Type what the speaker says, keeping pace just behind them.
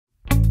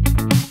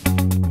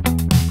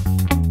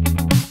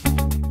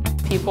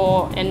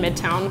people in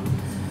Midtown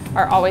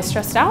are always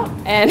stressed out,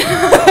 and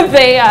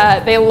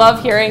they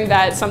love hearing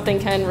that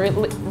something can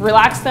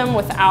relax them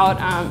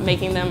without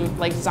making them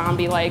like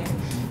zombie-like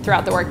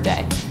throughout the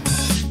workday.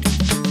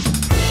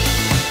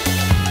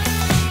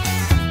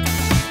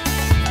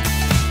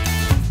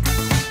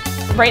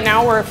 Right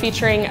now we're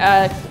featuring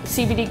a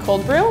CBD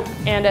cold brew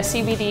and a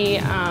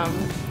CBD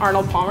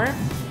Arnold Palmer.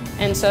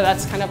 And so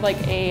that's kind of like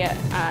a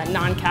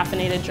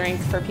non-caffeinated drink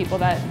for people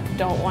that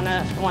don't want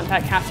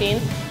that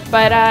caffeine.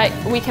 But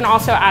we can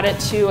also add it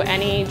to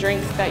any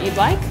drink that you'd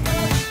like.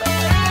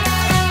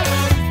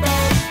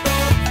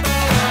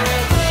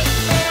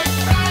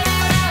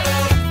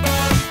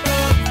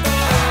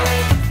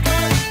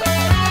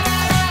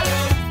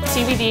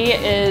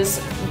 CBD is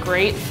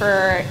great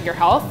for your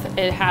health.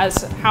 It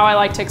has, how I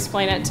like to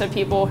explain it to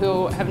people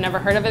who have never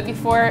heard of it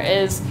before,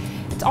 is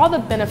it's all the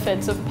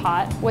benefits of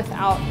pot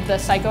without the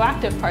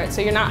psychoactive part.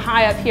 So you're not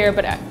high up here,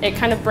 but it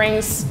kind of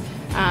brings,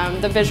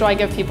 the visual I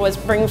give people is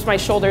brings my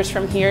shoulders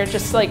from here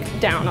just like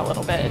down a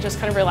little bit. It just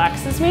kind of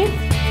relaxes me.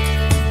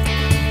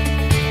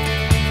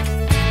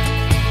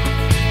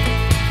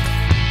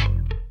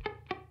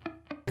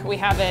 We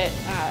have it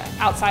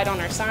outside on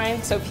our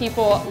sign, so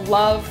people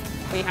love.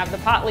 We have the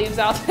pot leaves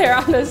out there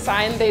on the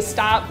sign. They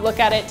stop, look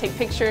at it, take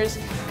pictures,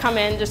 come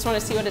in, just want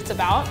to see what it's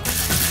about.